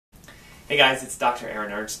Hey guys, it's Dr.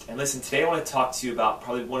 Ernst, and listen, today I want to talk to you about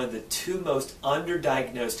probably one of the two most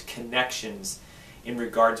underdiagnosed connections in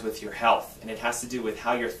regards with your health, and it has to do with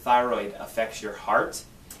how your thyroid affects your heart.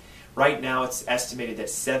 Right now it's estimated that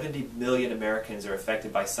 70 million Americans are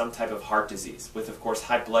affected by some type of heart disease, with of course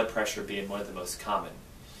high blood pressure being one of the most common.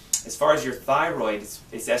 As far as your thyroid,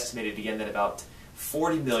 it's estimated again that about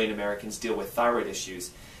 40 million Americans deal with thyroid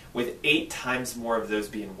issues, with 8 times more of those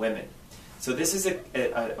being women. So this is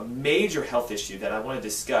a major health issue that I want to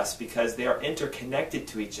discuss because they are interconnected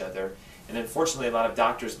to each other, and unfortunately a lot of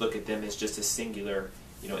doctors look at them as just a singular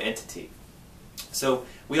entity. So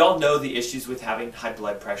we all know the issues with having high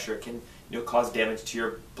blood pressure. It can cause damage to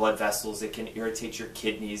your blood vessels, it can irritate your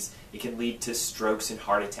kidneys, it can lead to strokes and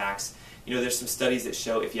heart attacks. There's some studies that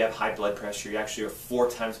show if you have high blood pressure, you actually are 4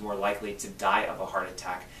 times more likely to die of a heart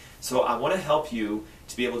attack. So I want to help you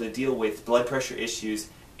to be able to deal with blood pressure issues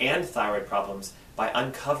and thyroid problems by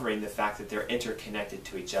uncovering the fact that they're interconnected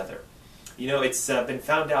to each other. It's been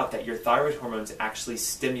found out that your thyroid hormones actually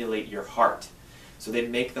stimulate your heart. So they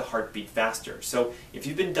make the heart beat faster. So if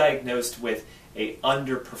you've been diagnosed with a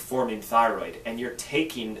underperforming thyroid and you're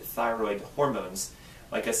taking thyroid hormones,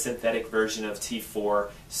 like a synthetic version of T4,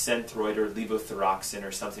 Synthroid or levothyroxine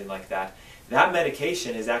or something like that, that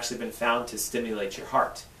medication has actually been found to stimulate your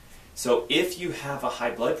heart. So if you have a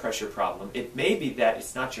high blood pressure problem, it may be that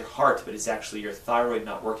it's not your heart, but it's actually your thyroid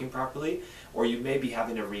not working properly, or you may be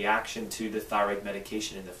having a reaction to the thyroid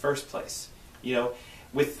medication in the first place.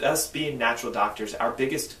 With us being natural doctors, our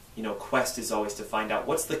biggest quest is always to find out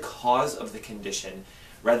what's the cause of the condition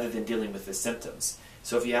rather than dealing with the symptoms.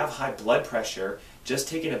 So if you have high blood pressure, just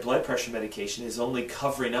taking a blood pressure medication is only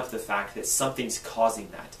covering up the fact that something's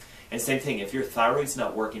causing that. And same thing, if your thyroid's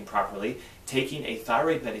not working properly, taking a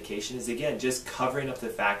thyroid medication is again just covering up the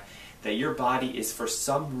fact that your body is for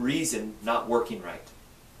some reason not working right.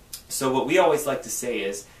 So what we always like to say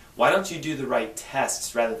is, why don't you do the right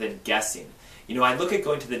tests rather than guessing? I look at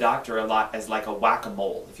going to the doctor a lot as like a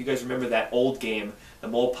whack-a-mole. If you guys remember that old game, the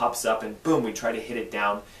mole pops up and boom, we try to hit it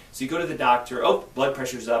down. So you go to the doctor, oh, blood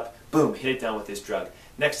pressure's up, boom, hit it down with this drug.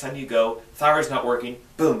 Next time you go, thyroid's not working,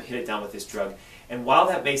 boom, hit it down with this drug. And while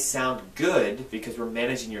that may sound good because we're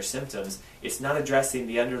managing your symptoms, it's not addressing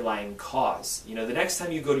the underlying cause. The next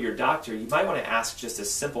time you go to your doctor, you might want to ask just a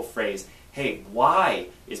simple phrase, hey, why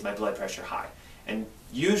is my blood pressure high? And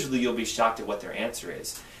usually you'll be shocked at what their answer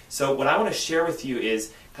is. So what I want to share with you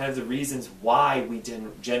is kind of the reasons why we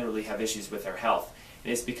generally have issues with our health.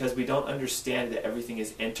 And it's because we don't understand that everything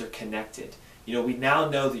is interconnected. We now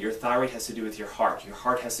know that your thyroid has to do with your heart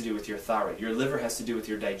has to do with your thyroid, your liver has to do with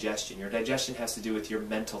your digestion has to do with your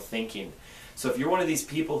mental thinking. So if you're one of these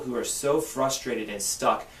people who are so frustrated and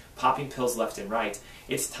stuck, popping pills left and right,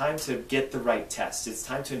 it's time to get the right test. It's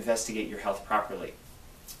time to investigate your health properly.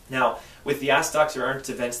 Now, with the AskDrErnst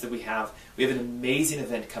events that we have an amazing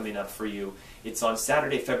event coming up for you. It's on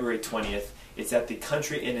Saturday, February 20th. It's at the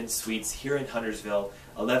Country Inn and Suites here in Huntersville,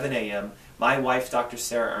 11 a.m. My wife, Dr.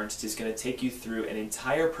 Sarah Ernst, is going to take you through an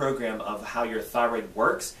entire program of how your thyroid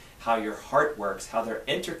works, how your heart works, how they're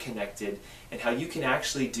interconnected, and how you can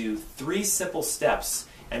actually do 3 simple steps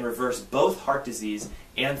and reverse both heart disease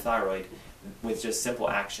and thyroid with just simple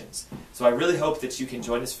actions. So I really hope that you can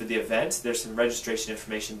join us for the event. There's some registration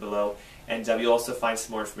information below, and you'll also find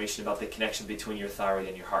some more information about the connection between your thyroid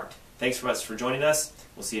and your heart. Thanks so much for joining us.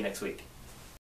 We'll see you next week.